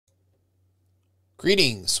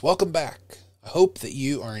Greetings, welcome back. I hope that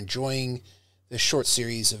you are enjoying this short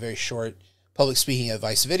series of very short public speaking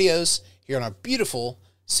advice videos here on our beautiful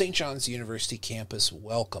St. John's University campus.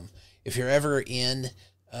 Welcome. If you're ever in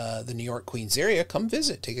the New York, Queens area, come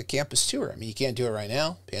visit, take a campus tour. I mean, you can't do it right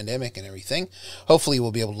now, pandemic and everything. Hopefully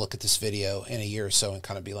we'll be able to look at this video in a year or so and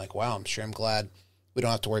kind of be like, wow, I'm glad we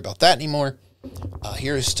don't have to worry about that anymore.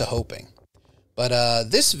 Here's to hoping.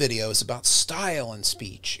 But this video is about style and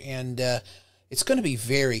speech, and it's going to be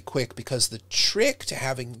very quick because the trick to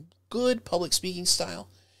having good public speaking style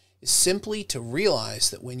is simply to realize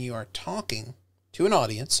that when you are talking to an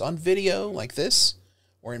audience on video like this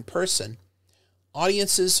or in person,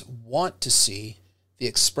 audiences want to see the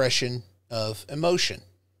expression of emotion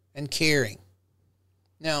and caring.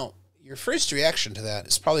 Now, your first reaction to that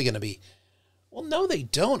is probably going to be, well, no, they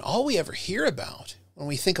don't. All we ever hear about when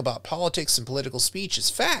we think about politics and political speech is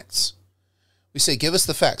facts. We say, give us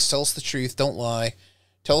the facts, tell us the truth, don't lie,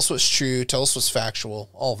 tell us what's true, tell us what's factual,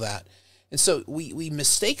 all that. And so we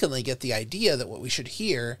mistakenly get the idea that what we should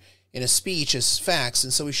hear in a speech is facts,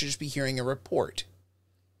 and so we should just be hearing a report.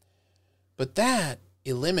 But that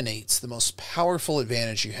eliminates the most powerful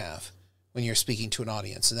advantage you have when you're speaking to an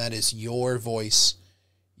audience, and that is your voice,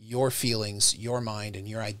 your feelings, your mind, and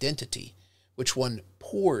your identity, which one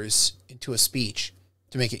pours into a speech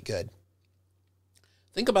to make it good.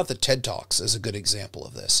 Think about the TED Talks as a good example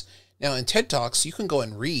of this. Now, in TED Talks, you can go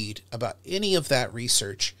and read about any of that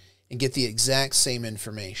research and get the exact same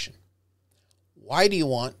information. Why do you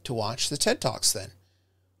want to watch the TED Talks then?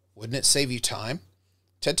 Wouldn't it save you time?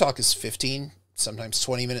 TED Talk is 15, sometimes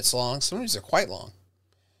 20 minutes long. Sometimes they're quite long.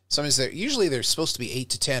 Sometimes usually they're supposed to be 8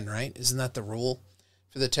 to 10, right? Isn't that the rule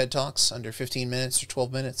for the TED Talks, under 15 minutes or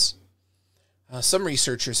 12 minutes? Some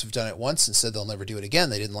researchers have done it once and said they'll never do it again.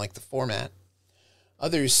 They didn't like the format.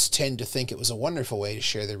 Others tend to think it was a wonderful way to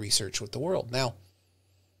share their research with the world. Now,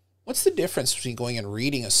 what's the difference between going and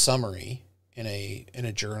reading a summary in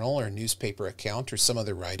a journal or a newspaper account or some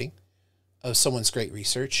other writing of someone's great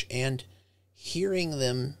research and hearing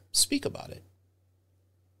them speak about it?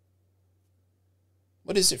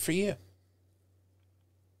 What is it for you?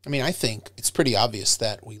 I mean, I think it's pretty obvious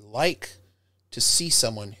that we like to see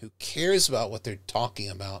someone who cares about what they're talking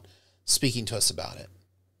about speaking to us about it.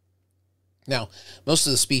 Now, most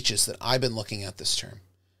of the speeches that I've been looking at this term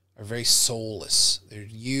are very soulless. They're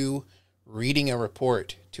you reading a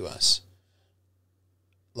report to us.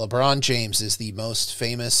 LeBron James is the most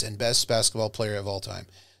famous and best basketball player of all time.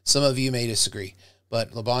 Some of you may disagree, but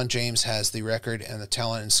LeBron James has the record and the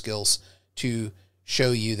talent and skills to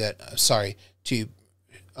show you that,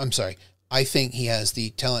 I think he has the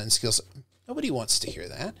talent and skills. Nobody wants to hear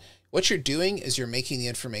that. What you're doing is you're making the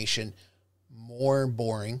information more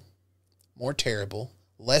boring, more terrible,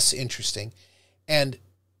 less interesting. And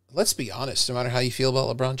let's be honest, no matter how you feel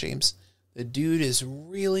about LeBron James, the dude is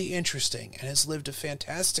really interesting and has lived a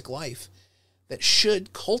fantastic life that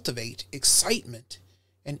should cultivate excitement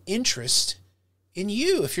and interest in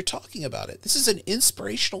you if you're talking about it. This is an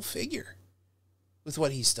inspirational figure with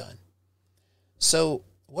what he's done. So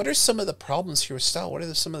what are some of the problems here with style? What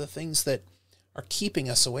are some of the things that are keeping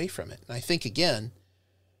us away from it? And I think, again,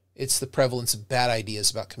 it's the prevalence of bad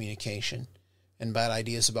ideas about communication and bad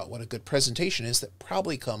ideas about what a good presentation is that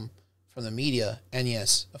probably come from the media. And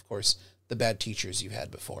yes, of course, the bad teachers you've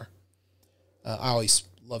had before. I always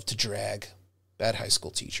love to drag bad high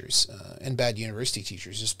school teachers and bad university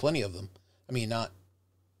teachers. There's plenty of them. I mean, not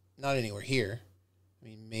anywhere here. I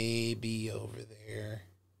mean, maybe over there.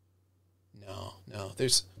 No.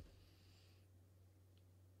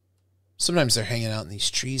 Sometimes they're hanging out in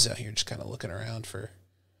these trees out here, just kind of looking around for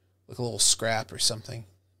like a little scrap or something.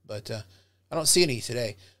 But I don't see any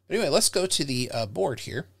today. But anyway, let's go to the board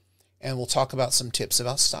here, and we'll talk about some tips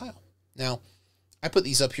about style. Now, I put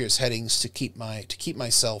these up here as headings to keep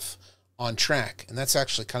myself on track, and that's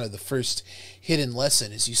actually kind of the first hidden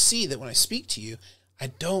lesson. Is you see that when I speak to you, I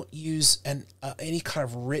don't use any kind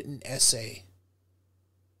of written essay.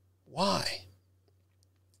 Why?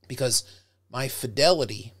 Because my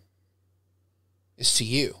fidelity is to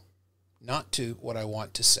you, not to what I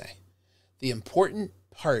want to say. The important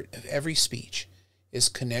part of every speech is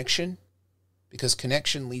connection, because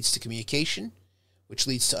connection leads to communication, which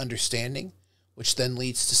leads to understanding, which then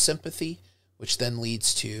leads to sympathy, which then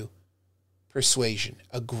leads to persuasion,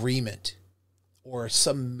 agreement, or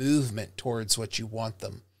some movement towards what you want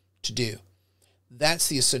them to do. That's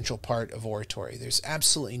the essential part of oratory. There's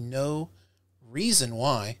absolutely no reason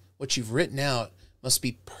why what you've written out must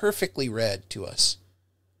be perfectly read to us.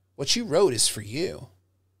 What you wrote is for you,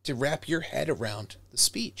 to wrap your head around the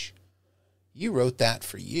speech. You wrote that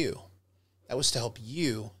for you. That was to help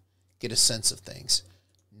you get a sense of things,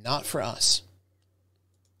 not for us.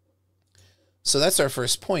 So that's our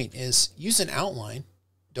first point, is use an outline,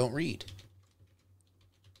 don't read.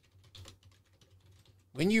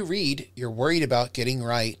 When you read, you're worried about getting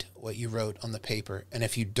right what you wrote on the paper. And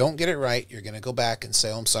if you don't get it right, you're going to go back and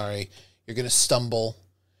say, oh, I'm sorry. You're going to stumble.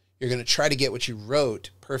 You're going to try to get what you wrote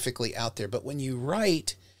perfectly out there. But when you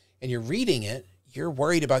write and you're reading it, you're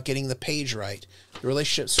worried about getting the page right. The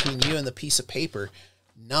relationship between you and the piece of paper,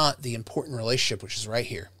 not the important relationship, which is right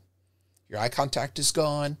here. Your eye contact is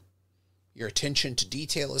gone. Your attention to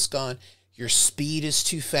detail is gone. Your speed is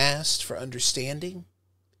too fast for understanding.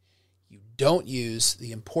 You don't use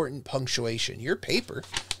the important punctuation. Your paper,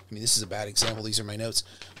 I mean, this is a bad example. These are my notes.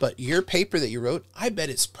 But your paper that you wrote, I bet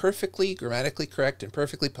it's perfectly grammatically correct and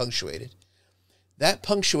perfectly punctuated. That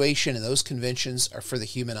punctuation and those conventions are for the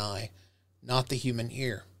human eye, not the human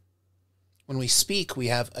ear. When we speak, we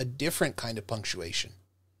have a different kind of punctuation.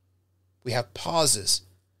 We have pauses.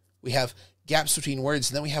 We have gaps between words,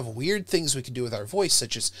 and then we have weird things we can do with our voice,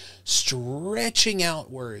 such as stretching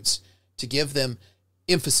out words to give them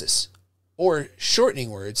emphasis, or shortening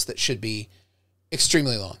words that should be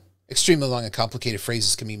extremely long. Extremely long and complicated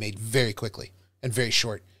phrases can be made very quickly and very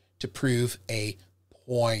short to prove a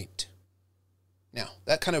point. Now,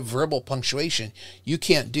 that kind of verbal punctuation you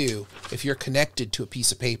can't do if you're connected to a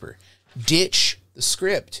piece of paper. Ditch the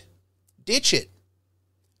script. Ditch it.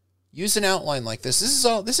 Use an outline like this.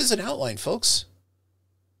 This is an outline, folks.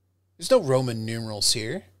 There's no Roman numerals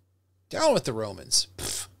here. Down with the Romans.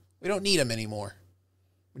 Pfft, we don't need them anymore.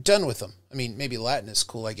 We're done with them. I mean, maybe Latin is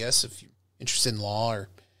cool, I guess, if you're interested in law or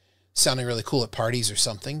sounding really cool at parties or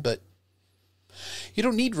something, but you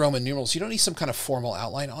don't need Roman numerals. You don't need some kind of formal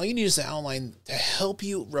outline. All you need is an outline to help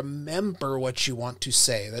you remember what you want to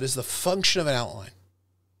say. That is the function of an outline.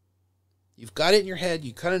 You've got it in your head.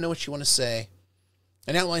 You kind of know what you want to say.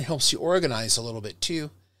 An outline helps you organize a little bit too,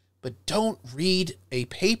 but don't read a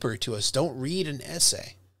paper to us. Don't read an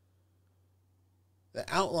essay. The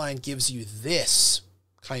outline gives you this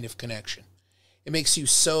kind of connection. It makes you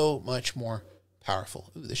so much more powerful.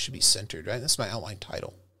 Ooh, this should be centered, right? That's my outline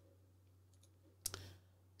title.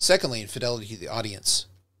 Secondly, in fidelity to the audience,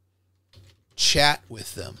 chat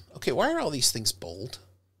with them. Okay, why are all these things bold?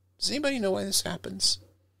 Does anybody know why this happens?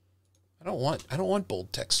 I don't want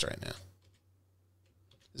bold text right now.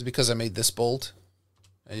 Is it because I made this bold?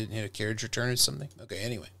 I didn't hit a carriage return or something? Okay,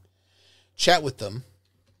 anyway. Chat with them.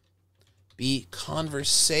 Be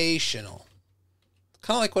conversational.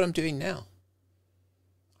 Kind of like what I'm doing now.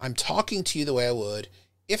 I'm talking to you the way I would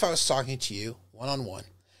if I was talking to you one-on-one.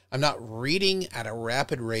 I'm not reading at a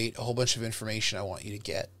rapid rate a whole bunch of information I want you to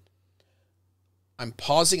get. I'm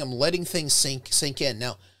pausing. I'm letting things sink in.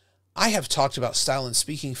 Now, I have talked about style and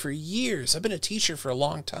speaking for years. I've been a teacher for a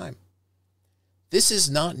long time. This is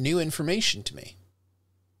not new information to me.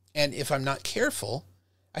 And if I'm not careful,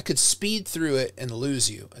 I could speed through it and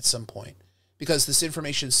lose you at some point. Because this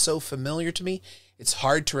information is so familiar to me, it's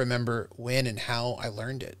hard to remember when and how I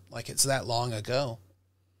learned it. Like it's that long ago.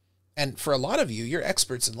 And for a lot of you, you're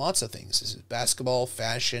experts in lots of things. This is basketball,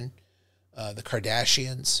 fashion, the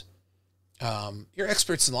Kardashians. You're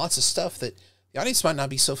experts in lots of stuff that the audience might not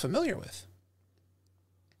be so familiar with.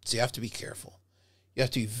 So you have to be careful. You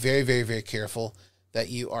have to be very, very, very careful that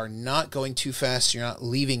you are not going too fast. You're not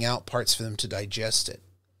leaving out parts for them to digest it.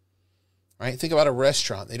 Right? Think about a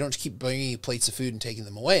restaurant. They don't keep bringing you plates of food and taking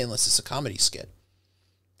them away unless it's a comedy skit.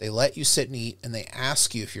 They let you sit and eat, and they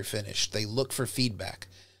ask you if you're finished. They look for feedback.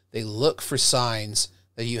 They look for signs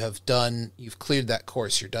that you have done, you've cleared that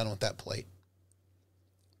course, you're done with that plate.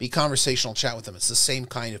 Be conversational, chat with them. It's the same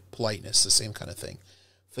kind of politeness, the same kind of thing.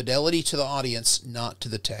 Fidelity to the audience, not to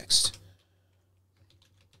the text.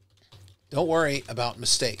 Don't worry about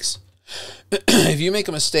mistakes. If you make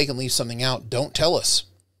a mistake and leave something out, don't tell us.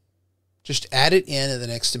 Just add it in at the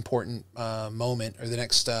next important moment, or the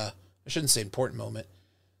next, I shouldn't say important moment,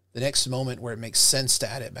 the next moment where it makes sense to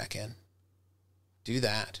add it back in. Do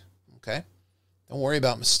that, okay? Don't worry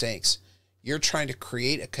about mistakes. You're trying to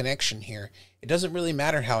create a connection here. It doesn't really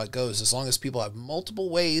matter how it goes. As long as people have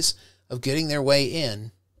multiple ways of getting their way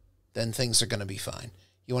in, then things are going to be fine.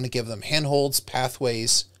 You want to give them handholds,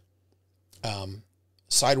 pathways,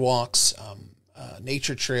 sidewalks,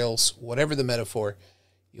 nature trails, whatever the metaphor.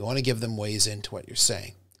 You want to give them ways into what you're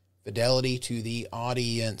saying. Fidelity to the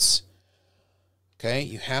audience. Okay?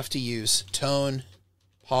 You have to use tone,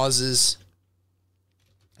 pauses,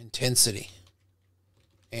 intensity,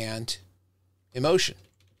 and emotion.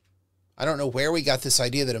 I don't know where we got this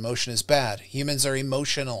idea that emotion is bad. Humans are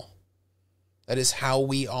emotional. That is how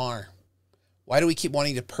we are. Why do we keep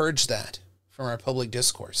wanting to purge that from our public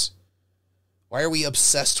discourse? Why are we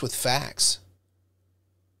obsessed with facts?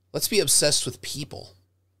 Let's be obsessed with people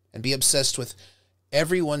and be obsessed with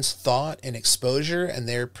everyone's thought and exposure, and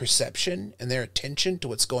their perception and their attention to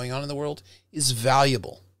what's going on in the world is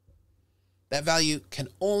valuable. That value can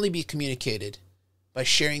only be communicated by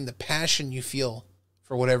sharing the passion you feel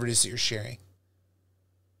for whatever it is that you're sharing.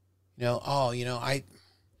 I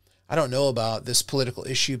don't know about this political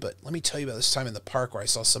issue, but let me tell you about this time in the park where I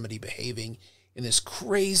saw somebody behaving in this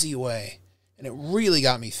crazy way, and it really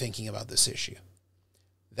got me thinking about this issue.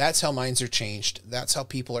 That's how minds are changed. That's how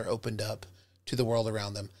people are opened up to the world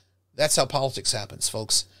around them. That's how politics happens,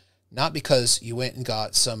 folks. Not because you went and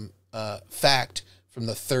got some fact from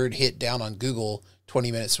the third hit down on Google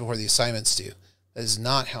 20 minutes before the assignment's due. That is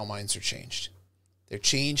not how minds are changed. They're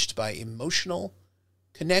changed by emotional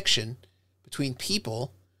connection between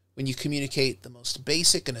people when you communicate the most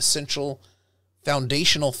basic and essential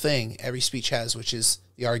foundational thing every speech has, which is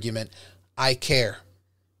the argument, I care.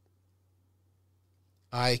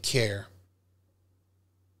 I care.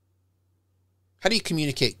 How do you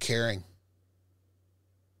communicate caring?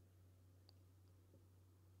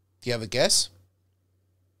 Do you have a guess?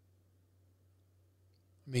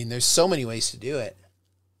 I mean, there's so many ways to do it.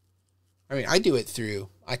 I mean, I do it through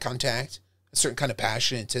eye contact, a certain kind of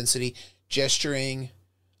passion, intensity, gesturing,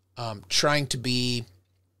 trying to be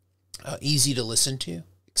easy to listen to,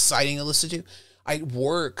 exciting to listen to. I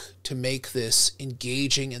work to make this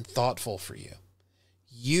engaging and thoughtful for you.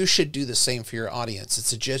 You should do the same for your audience.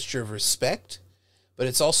 It's a gesture of respect, but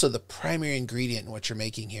it's also the primary ingredient in what you're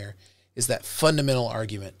making here is that fundamental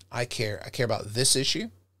argument. I care. I care about this issue.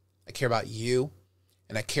 I care about you,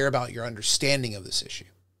 and I care about your understanding of this issue.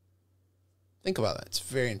 Think about that. It's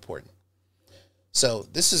very important. So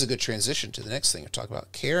this is a good transition to the next thing we'll talk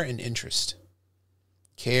about, care and interest.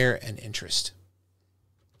 Care and interest.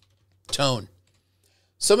 Tone.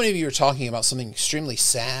 So many of you are talking about something extremely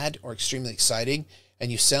sad or extremely exciting,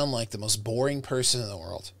 and you sound like the most boring person in the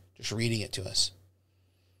world just reading it to us.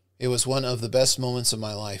 It was one of the best moments of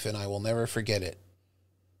my life, and I will never forget it.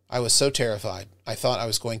 I was so terrified. I thought I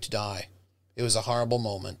was going to die. It was a horrible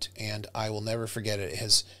moment, and I will never forget it. It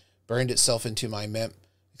has burned itself into my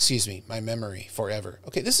memory forever.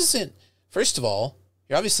 Okay, this isn't, first of all,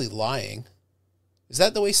 you're obviously lying. Is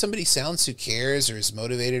that the way somebody sounds who cares or is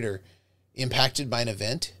motivated or impacted by an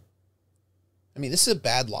event? I mean, this is a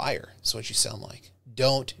bad liar. That's what you sound like.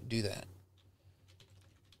 Don't do that.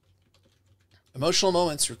 Emotional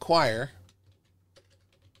moments require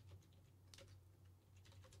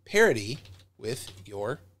parity with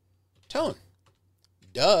your tone.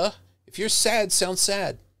 Duh. If you're sad, sound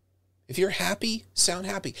sad. If you're happy, sound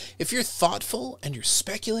happy. If you're thoughtful and you're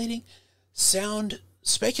speculating, sound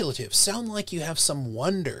speculative. Sound like you have some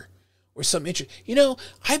wonder or some interest.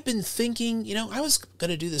 I've been thinking, I was going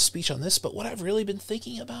to do this speech on this, but what I've really been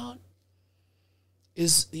thinking about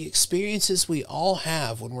is the experiences we all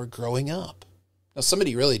have when we're growing up. Now,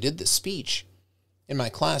 somebody really did this speech in my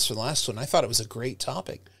class for the last one. I thought it was a great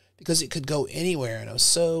topic because it could go anywhere, and I was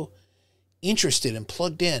so interested and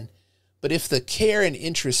plugged in. But if the care and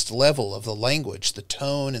interest level of the language, the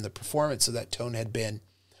tone and the performance of that tone had been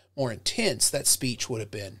more intense, that speech would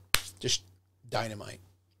have been just dynamite.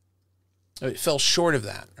 It fell short of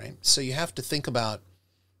that, right? So you have to think about,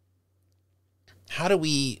 how do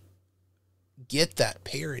we get that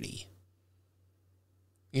parity?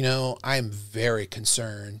 I'm very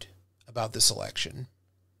concerned about this election.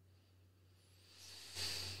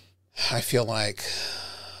 I feel like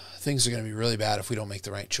things are going to be really bad if we don't make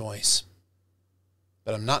the right choice.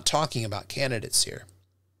 But I'm not talking about candidates here.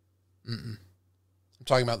 I'm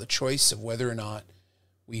talking about the choice of whether or not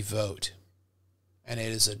we vote. And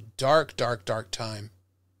it is a dark, dark, dark time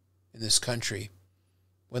in this country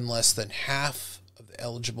when less than half of the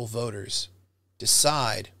eligible voters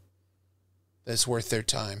decide that it's worth their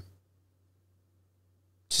time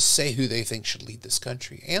to say who they think should lead this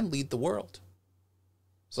country and lead the world.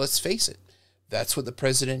 So let's face it, that's what the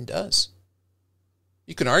president does.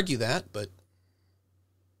 You can argue that, but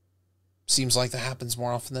seems like that happens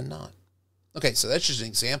more often than not. Okay, so that's just an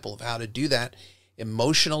example of how to do that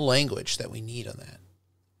emotional language that we need on that.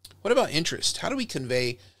 What about interest? How do we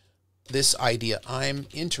convey this idea, I'm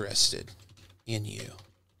interested in you?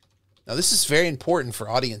 Now, this is very important for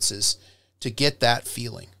audiences to get that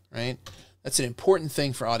feeling, right? That's an important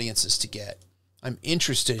thing for audiences to get. I'm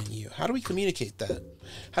interested in you. How do we communicate that?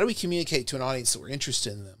 How do we communicate to an audience that we're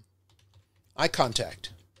interested in them? Eye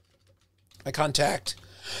contact. Eye contact.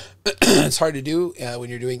 It's hard to do when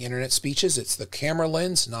you're doing internet speeches. It's the camera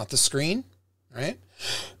lens, not the screen, right?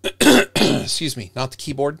 Excuse me, not the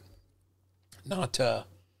keyboard, not,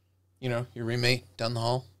 your roommate down the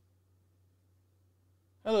hall.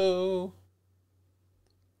 Hello.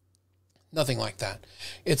 Nothing like that.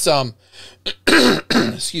 It's,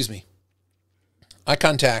 excuse me. Eye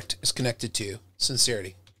contact is connected to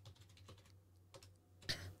sincerity.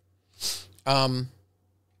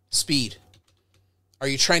 Speed. Are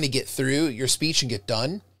you trying to get through your speech and get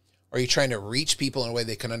done? Or are you trying to reach people in a way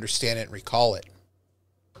they can understand it and recall it?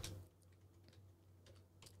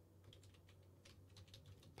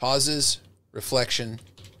 Pauses, reflection,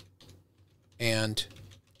 and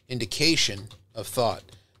indication of thought.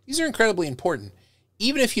 These are incredibly important.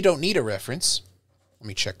 Even if you don't need a reference, let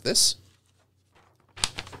me check this.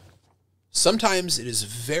 Sometimes it is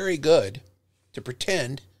very good to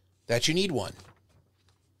pretend that you need one.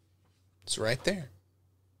 It's right there.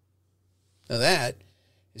 Now that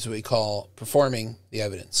is what we call performing the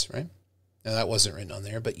evidence, right? Now that wasn't written on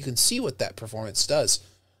there, but you can see what that performance does.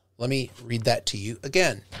 Let me read that to you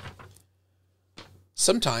again.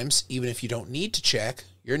 Sometimes, even if you don't need to check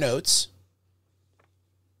your notes,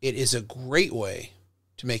 it is a great way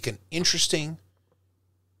to make an interesting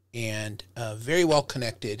and a very well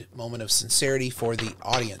connected moment of sincerity for the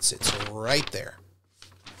audience. It's right there,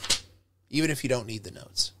 even if you don't need the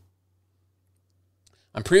notes.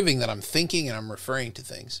 I'm proving that I'm thinking and I'm referring to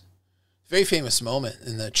things. Very famous moment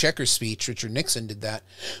in the Chequers speech, Richard Nixon did that,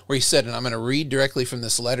 where he said, and I'm going to read directly from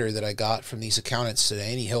this letter that I got from these accountants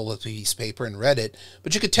today, and he held up a piece of paper and read it,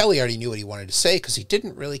 but you could tell he already knew what he wanted to say because he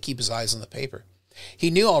didn't really keep his eyes on the paper. He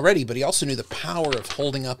knew already, but he also knew the power of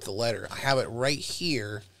holding up the letter. I have it right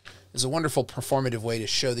here. It's a wonderful performative way to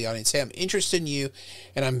show the audience, hey, I'm interested in you,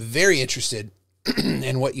 and I'm very interested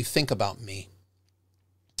in what you think about me,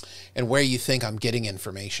 and where you think I'm getting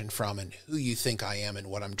information from, and who you think I am, and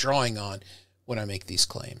what I'm drawing on when I make these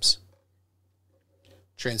claims.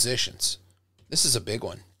 Transitions. This is a big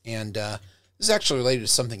one, and this is actually related to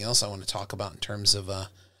something else I want to talk about in terms of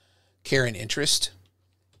care and interest,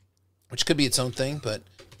 which could be its own thing, but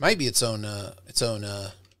might be its own I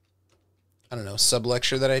don't know,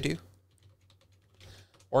 sub-lecture that I do.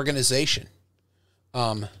 Organization.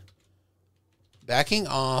 Backing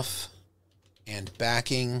off and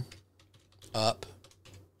backing up.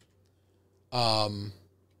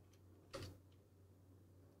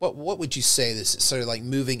 What would you say this is? Sort of like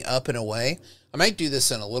moving up and away? I might do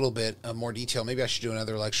this in a little bit more detail. Maybe I should do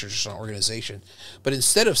another lecture just on organization. But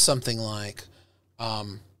instead of something like,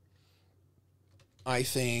 I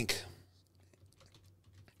think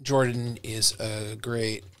Jordan is a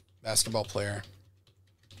great basketball player,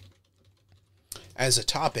 as a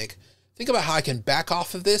topic, think about how I can back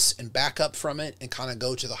off of this and back up from it and kind of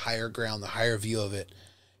go to the higher ground, the higher view of it,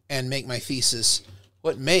 and make my thesis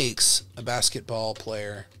what makes a basketball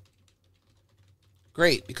player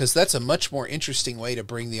great, because that's a much more interesting way to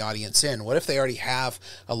bring the audience in. What if they already have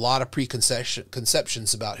a lot of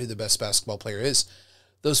preconceptions about who the best basketball player is?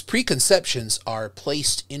 Those preconceptions are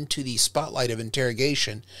placed into the spotlight of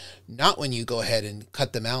interrogation, not when you go ahead and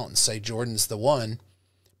cut them out and say Jordan's the one.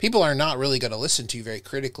 People are not really going to listen to you very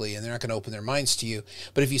critically, and they're not going to open their minds to you.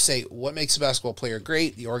 But if you say, what makes a basketball player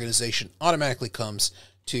great, the organization automatically comes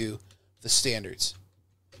to the standards.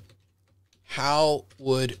 How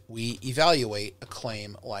would we evaluate a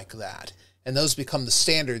claim like that? And those become the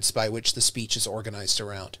standards by which the speech is organized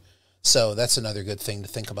around. So that's another good thing to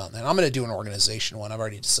think about. And I'm going to do an organization one. I've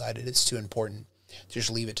already decided it's too important to just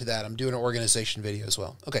leave it to that. I'm doing an organization video as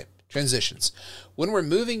well. Okay, transitions. When we're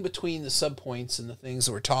moving between the subpoints and the things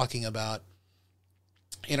that we're talking about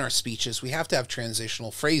in our speeches, we have to have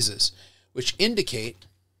transitional phrases, which indicate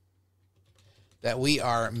that we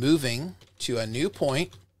are moving to a new point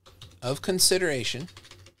of consideration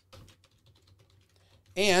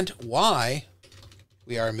and why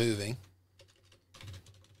we are moving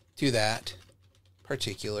to that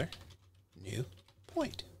particular new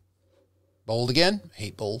point. Bold again. I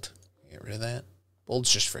hate bold. Get rid of that.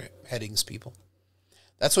 Bold's just for headings, people.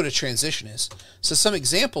 That's what a transition is. So some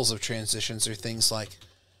examples of transitions are things like,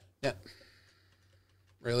 yeah,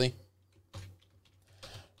 really?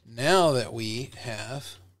 Now that we have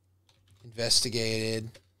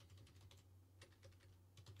investigated,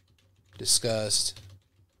 discussed,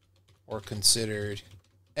 or considered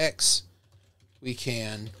X, we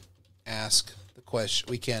can ask the question,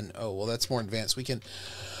 we can, oh, well, that's more advanced. We can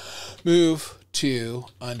move to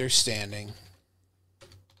understanding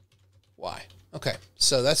why. Okay,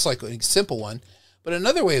 so that's like a simple one. But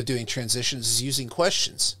another way of doing transitions is using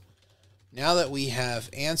questions. Now that we have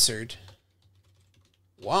answered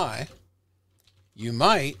why, you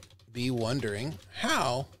might be wondering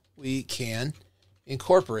how we can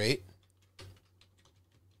incorporate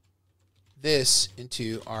this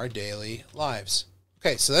into our daily lives.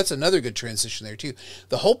 Okay, so that's another good transition there too.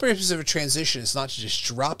 The whole purpose of a transition is not to just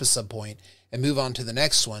drop a subpoint and move on to the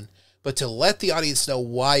next one, but to let the audience know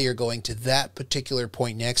why you're going to that particular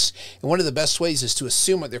point next. And one of the best ways is to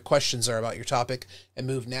assume what their questions are about your topic and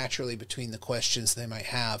move naturally between the questions they might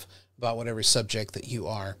have about whatever subject that you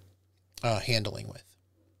are handling with.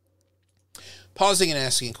 Pausing and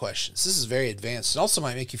asking questions. This is very advanced. It also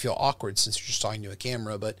might make you feel awkward since you're just talking to a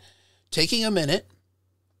camera, but taking a minute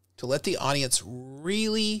to let the audience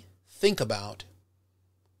really think about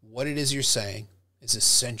what it is you're saying is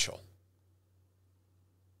essential.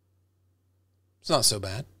 It's not so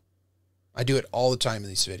bad. I do it all the time in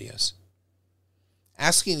these videos.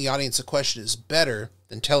 Asking the audience a question is better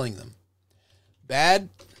than telling them.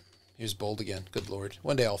 Here's bold again. Good Lord.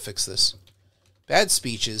 One day I'll fix this. Bad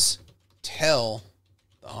speeches tell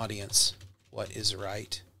the audience what is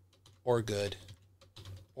right or good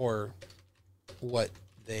or what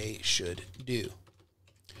they should do.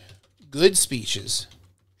 Good speeches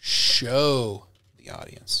show the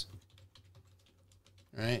audience.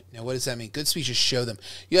 All right. Now, what does that mean? Good speeches show them.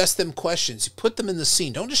 You ask them questions. You put them in the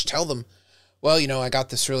scene. Don't just tell them, well, you know, I got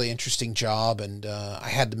this really interesting job and I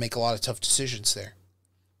had to make a lot of tough decisions there.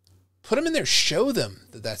 Put them in there. Show them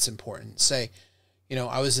that that's important. Say, you know,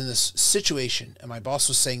 I was in this situation and my boss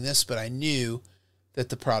was saying this, but I knew that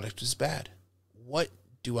the product was bad. What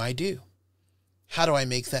do I do? How do I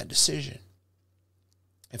make that decision?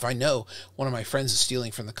 If I know one of my friends is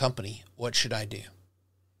stealing from the company, what should I do?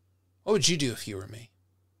 What would you do if you were me?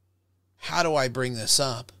 How do I bring this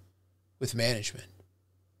up with management?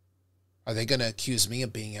 Are they going to accuse me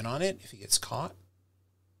of being in on it if he gets caught?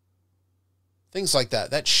 Things like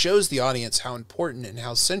that. That shows the audience how important and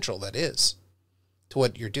how central that is to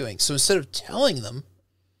what you're doing. So instead of telling them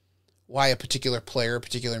why a particular player, a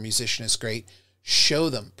particular musician is great, show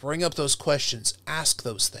them, bring up those questions, ask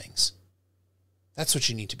those things. That's what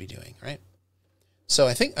you need to be doing, right? So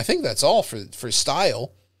I think that's all for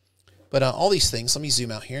style. But all these things, let me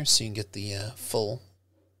zoom out here so you can get the full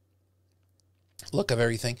look of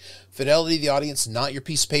everything. Fidelity to the audience, not your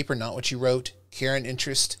piece of paper, not what you wrote. Care and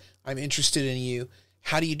interest. I'm interested in you.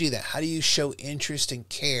 How do you do that? How do you show interest and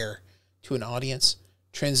care to an audience?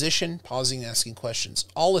 Transition, pausing and asking questions.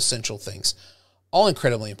 All essential things. All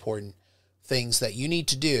incredibly important things that you need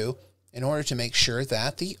to do in order to make sure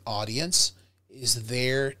that the audience is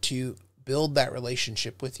there to build that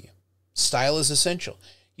relationship with you. Style is essential.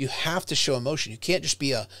 You have to show emotion. You can't just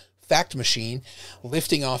be a fact machine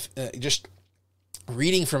lifting off, just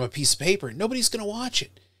reading from a piece of paper. Nobody's going to watch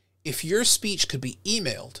it. If your speech could be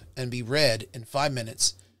emailed and be read in 5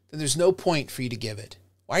 minutes, then there's no point for you to give it.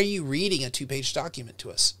 Why are you reading a 2-page document to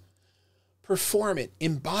us? Perform it.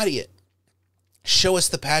 Embody it. Show us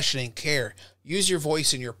the passion and care. Use your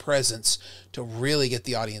voice and your presence to really get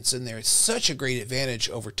the audience in there. It's such a great advantage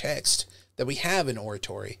over text that we have in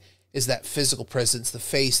oratory, is that physical presence, the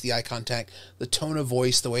face, the eye contact, the tone of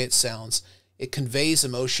voice, the way it sounds. It conveys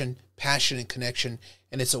emotion, passion, and connection,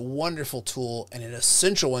 and it's a wonderful tool and an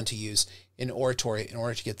essential one to use in oratory in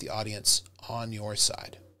order to get the audience on your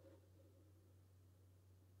side.